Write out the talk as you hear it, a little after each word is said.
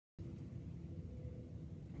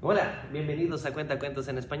Hola, bienvenidos a Cuenta Cuentos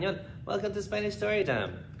en Español. Welcome to Spanish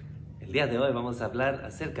Storytime. El día de hoy vamos a hablar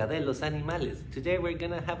acerca de los animales. Today we're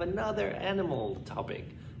gonna have another animal topic.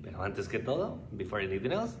 Pero antes que todo, before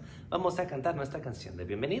anything else, vamos a cantar nuestra canción de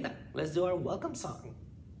bienvenida. Let's do our welcome song.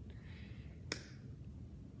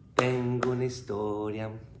 Tengo una historia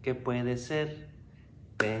que puede ser.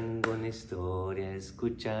 Tengo una historia,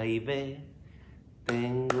 escucha y ve.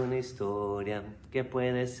 Tengo una historia que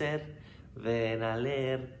puede ser. Ven a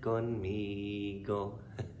leer conmigo.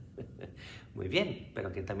 Muy bien,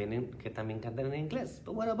 pero que también canten en inglés.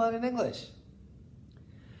 But what about in English?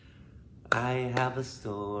 I have a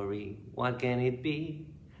story, what can it be?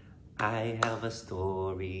 I have a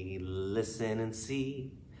story, listen and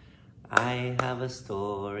see. I have a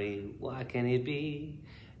story, what can it be?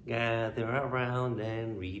 Gather around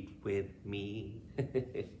and read with me.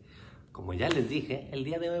 Como ya les dije, el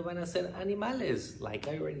día de hoy van a ser animales. Like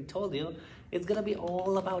I already told you, it's gonna be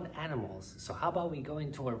all about animals. So how about we go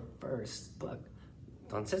into our first book?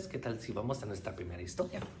 Entonces, ¿qué tal si vamos a nuestra primera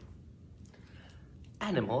historia?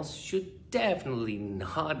 Animals should definitely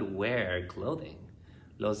not wear clothing.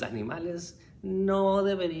 Los animales no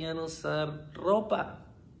deberían usar ropa.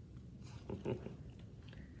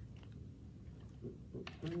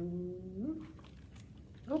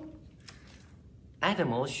 Oh.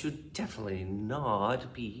 Animals should definitely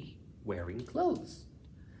not be wearing clothes.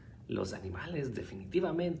 Los animales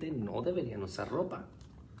definitivamente no deberían usar ropa.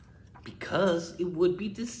 Because it would be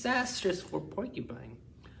disastrous for Porcupine.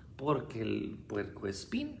 Porque el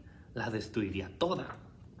puercoespín la destruiría toda.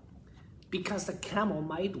 Because the camel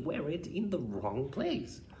might wear it in the wrong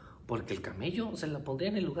place. Porque el camello se la pondría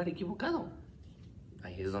en el lugar equivocado.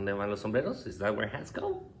 Ahí es donde van los sombreros. Is that where hats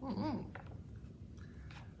go?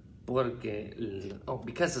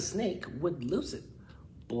 Because a snake would lose it.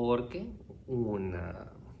 Porque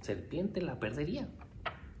una serpiente la perdería.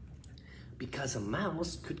 Because a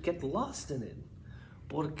mouse could get lost in it.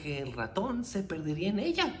 Porque el ratón se perdería en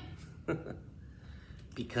ella.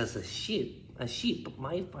 Because a sheep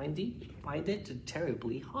might find it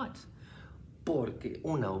terribly hot. Porque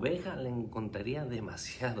una oveja la encontraría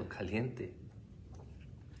demasiado caliente.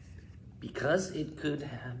 Because it could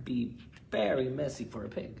be very messy for a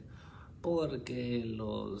pig. Porque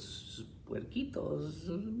los puerquitos,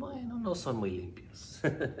 bueno, no son muy limpios.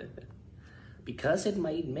 Because it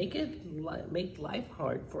might make life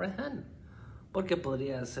hard for a hen. Porque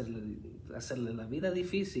podría hacerle la vida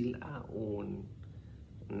difícil a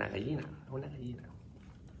una gallina.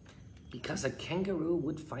 Because a kangaroo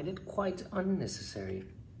would find it quite unnecessary.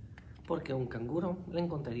 Porque un canguro le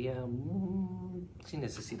encontraría sin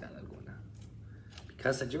necesidad alguna.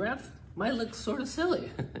 Because a giraffe might look sort of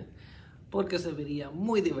silly. Porque se vería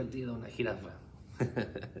muy divertida una jirafa.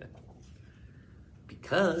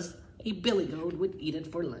 Because a billy goat would eat it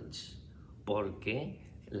for lunch. Porque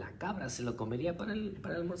la cabra se lo comería para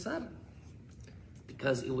almorzar.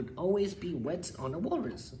 Because it would always be wet on a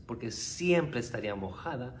walrus. Porque siempre estaría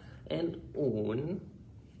mojada en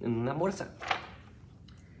una morsa.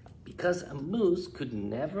 Because a moose could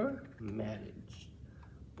never manage.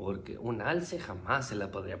 Porque un alce jamás se la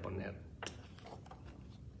podría poner.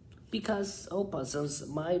 Because opossums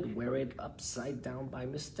might wear it upside down by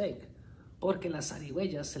mistake. Porque las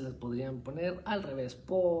zarigüeyas se las podrían poner al revés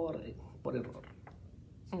por error.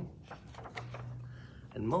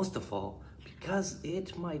 And most of all, because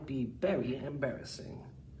it might be very embarrassing.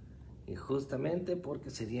 Y justamente porque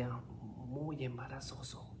sería muy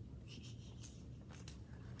embarazoso.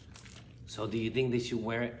 So do you think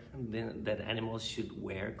that animals should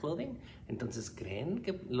wear clothing? Entonces, ¿creen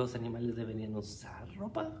que los animales deberían usar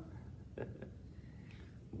ropa?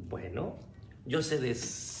 Bueno, yo sé de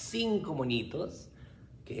 5 monitos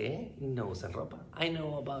que no usan ropa. I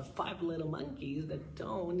know about 5 little monkeys that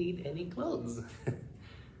don't need any clothes.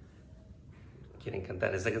 ¿Quieren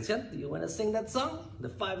cantar esa canción? Do you want to sing that song? The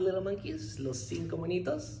 5 little monkeys, los 5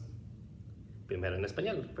 monitos. Primero en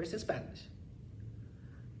español, first in Spanish.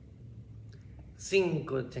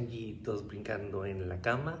 5 changuitos brincando en la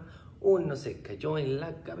cama. Uno se cayó en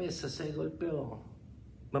la cabeza, se golpeó.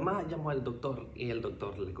 Mamá llamó al doctor y el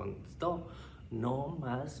doctor le contestó: no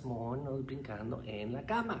más monos brincando en la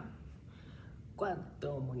cama.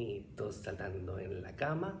 4 monitos saltando en la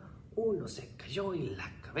cama. Uno se cayó y la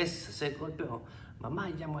cabeza se golpeó. Mamá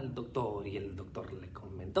llamó al doctor y el doctor le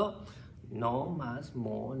comentó: no más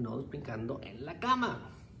monos brincando en la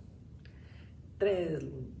cama. 3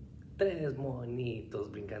 monitos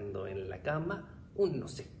brincando en la cama. Uno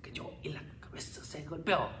se cayó y la cabeza se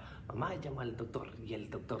golpeó. Mamá llamó al doctor y el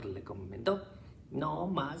doctor le comentó: no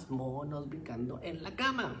más monos brincando en la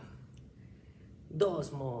cama.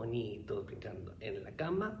 Dos monitos brincando en la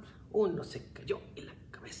cama. Uno se cayó y la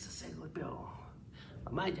cabeza se golpeó.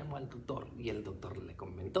 Mamá llamó al doctor y el doctor le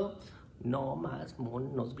comentó: no más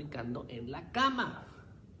monos brincando en la cama.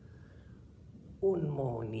 Un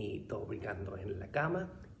monito brincando en la cama.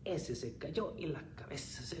 Ese se cayó y la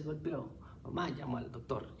cabeza se golpeó. Mamá llamó al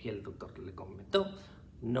doctor y el doctor le comentó: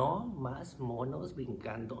 no más monos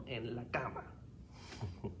brincando en la cama.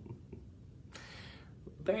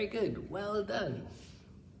 Very good, well done.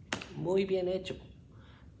 Muy bien hecho.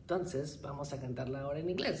 Entonces vamos a cantarla ahora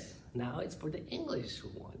en inglés. Now it's for the English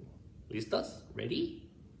one. ¿Listos?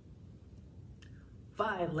 Ready?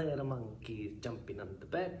 5 little monkeys jumping on the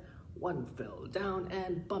bed. One fell down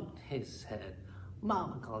and bumped his head.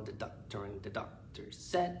 Mama called the doctor and the doctor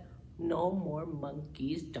said, no more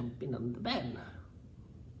monkeys jumping on the bed.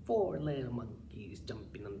 4 little monkeys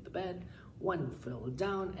jumping on the bed. One fell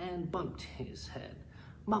down and bumped his head.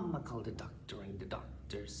 Mama called the doctor and the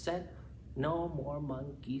doctor said, no more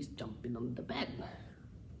monkeys jumping on the bed.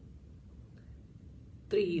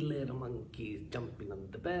 3 little monkeys jumping on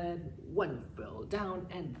the bed. One fell down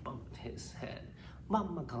and bumped his head.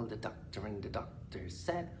 Mama called the doctor and the doctor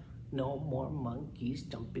said, no more monkeys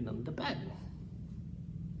jumping on the bed.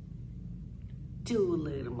 2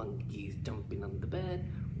 little monkeys jumping on the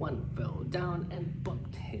bed. One fell down and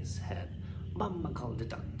bumped his head. Mama called the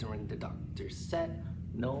doctor and the doctor said,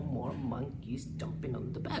 no more monkeys jumping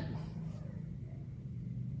on the bed.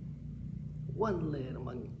 1 little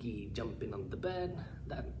monkey jumping on the bed,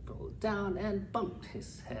 that fell down and bumped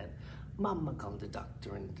his head. Mama called the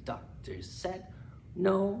doctor and the doctor said,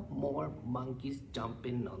 no more monkeys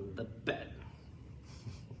jumping on the bed.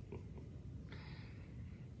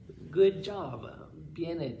 Good job,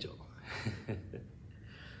 bien hecho.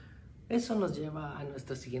 Eso nos lleva a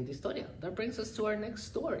nuestra siguiente historia. That brings us to our next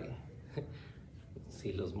story.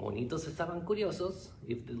 Si los monitos estaban curiosos,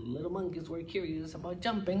 if the little monkeys were curious about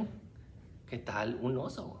jumping, ¿qué tal un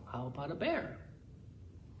oso? How about a bear?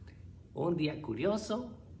 Un día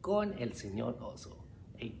curioso con el señor oso.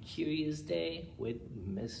 A curious day with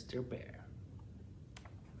Mr. Bear.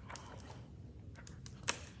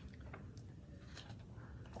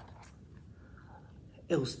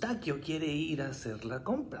 Eustaquio quiere ir a hacer la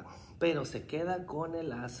compra, pero se queda con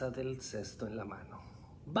el asa del cesto en la mano.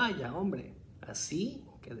 Vaya, hombre, así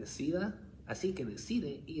que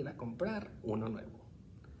decide ir a comprar uno nuevo.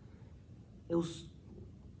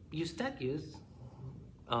 Eustachius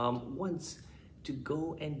wants to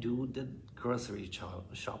go and do the grocery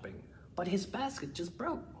shopping, but his basket just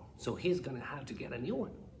broke, so he's gonna have to get a new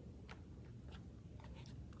one.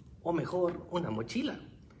 O mejor, una mochila.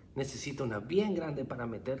 Necesito una bien grande para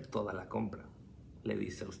meter toda la compra, le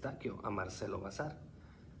dice Eustaquio a Marcelo Bazar,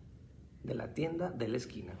 de la tienda de la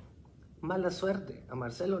esquina. Mala suerte, a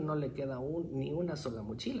Marcelo no le queda ni una sola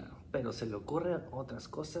mochila, pero se le ocurren otras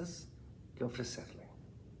cosas que ofrecerle.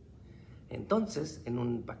 Entonces, en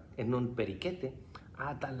un periquete,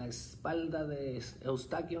 ata a la espalda de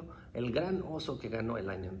Eustaquio el gran oso que ganó el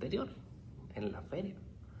año anterior, en la feria.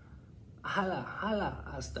 ¡Jala, jala,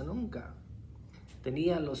 hasta nunca!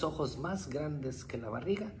 Tenía los ojos más grandes que la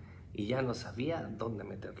barriga y ya no sabía dónde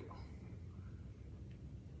meterlo.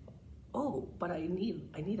 Oh, but I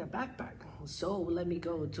need a backpack, so let me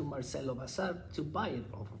go to Marcelo Bazar to buy it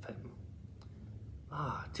off of him.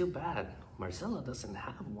 Ah, too bad. Marcelo doesn't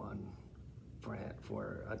have one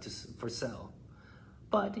for sale,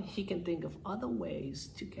 but he can think of other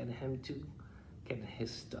ways to get him to get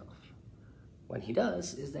his stuff. What he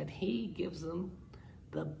does is that he gives them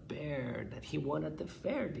the bear that he won at the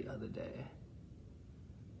fair the other day.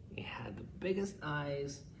 He had the biggest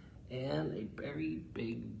eyes and a very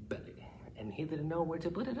big belly, and he didn't know where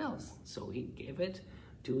to put it else, so he gave it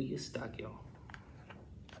to Eustaquio.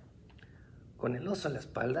 Con el oso a la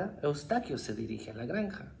espalda, Eustaquio se dirige a la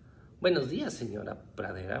granja. Buenos días, señora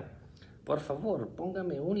Pradera. Por favor,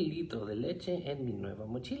 póngame 1 litro de leche en mi nueva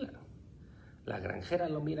mochila. La granjera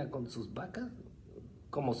lo mira con sus vacas,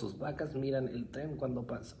 como sus vacas miran el tren cuando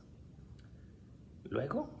pasa.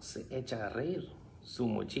 Luego se echa a reír. ¿Su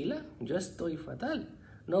mochila? Yo estoy fatal.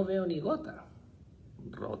 No veo ni gota.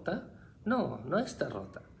 ¿Rota? No, no está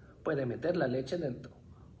rota. Puede meter la leche dentro.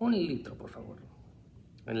 1 litro, por favor.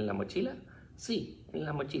 ¿En la mochila? Sí, en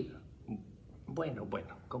la mochila. Bueno,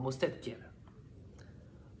 como usted quiera.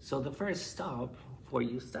 So the first stop for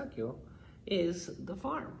Eustaquio is the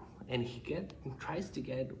farm, and he tries to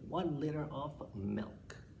get 1 liter of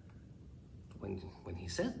milk. When he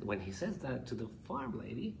says that to the farm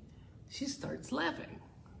lady, she starts laughing.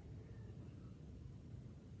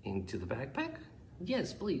 Into the backpack?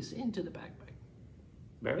 Yes, please, into the backpack.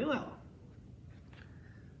 Very well.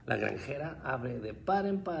 La granjera abre de par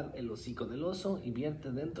en par el hocico del oso y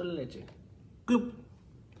vierte dentro la leche. ¡Clup!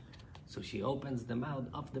 So she opens the mouth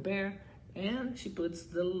of the bear and she puts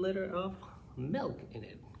the liter of milk in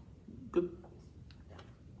it. ¡Clup!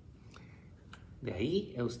 De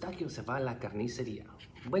ahí, Eustaquio se va a la carnicería.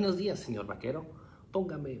 Buenos días, señor vaquero.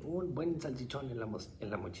 Póngame un buen salchichón en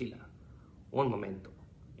la mochila. Un momento.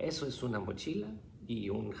 Eso es una mochila y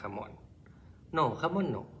un jamón. No,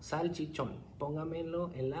 jamón no. Salchichón.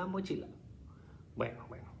 Póngamelo en la mochila. Bueno,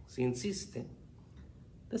 si insiste.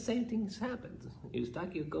 The same thing happens.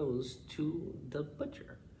 Eustaquio goes to the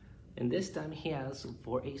butcher. And this time he asks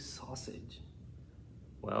for a sausage.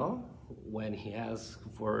 Well, when he asks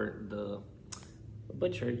for the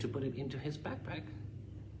butcher to put it into his backpack,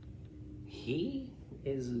 he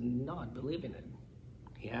is not believing it.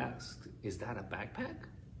 He asked, "Is that a backpack?"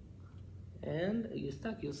 And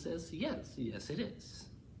Eustaquio says, yes it is.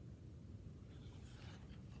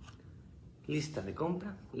 Lista de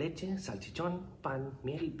compra: leche, salchichón, pan,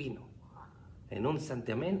 miel, vino. En un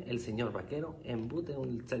santiamén, el señor vaquero embute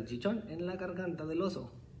un salchichón en la garganta del oso.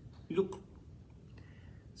 Look.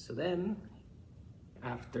 So then,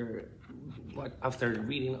 after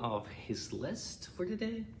reading off his list for the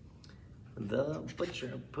day, the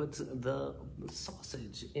butcher puts the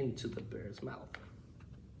sausage into the bear's mouth.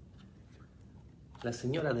 La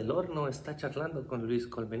señora del horno está charlando con Luis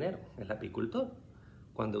Colmenero, el apicultor,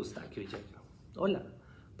 cuando Eustaquio llega. Hola,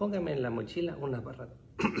 póngame en la mochila una barra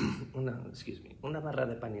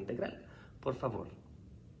de pan integral, por favor.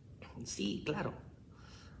 Sí, claro.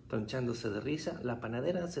 Tronchándose de risa, la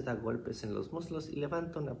panadera se da golpes en los muslos y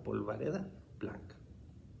levanta una polvareda blanca.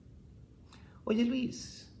 Oye,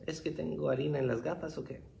 Luis, ¿es que tengo harina en las gafas o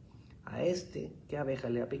qué? A ¿qué abeja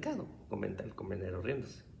le ha picado?, comenta el colmenero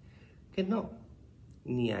riéndose. Que no,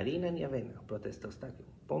 ni harina ni avena, protesta Eustaquio.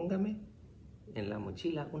 Póngame en la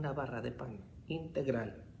mochila una barra de pan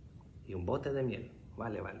integral y un bote de miel.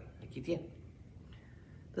 Vale, aquí tiene.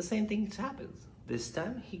 The same thing happens. This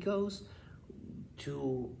time he goes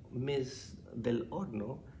to Miss Del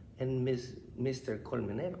Horno and Mr.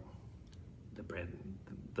 Colmenero, the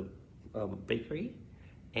bakery,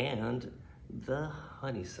 and the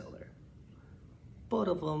honey seller. Both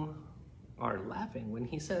of them are laughing when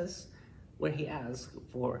he asks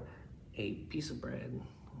for a piece of bread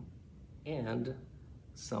and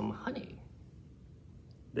some honey.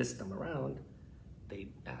 This time around, they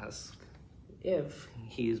ask if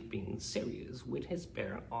he is being serious with his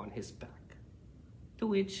bear on his back. To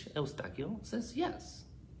which Eustaquio says, yes,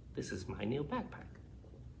 this is my new backpack.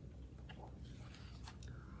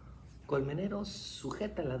 Colmenero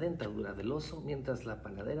sujeta la dentadura del oso mientras la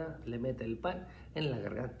panadera le mete el pan en la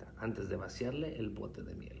garganta antes de vaciarle el bote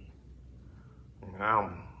de miel.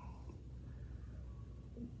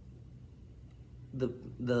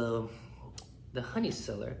 The honey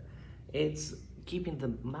seller, it's keeping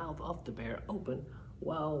the mouth of the bear open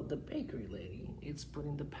while the bakery lady is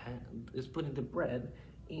putting the bread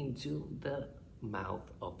into the mouth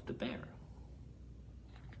of the bear.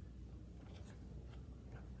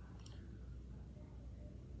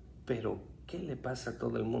 Pero, ¿qué le pasa a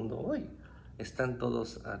todo el mundo hoy? ¿Están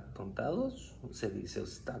todos atontados?, se dice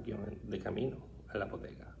Eustaquio de camino a la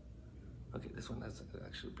bodega. Okay, this one is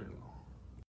actually pretty long.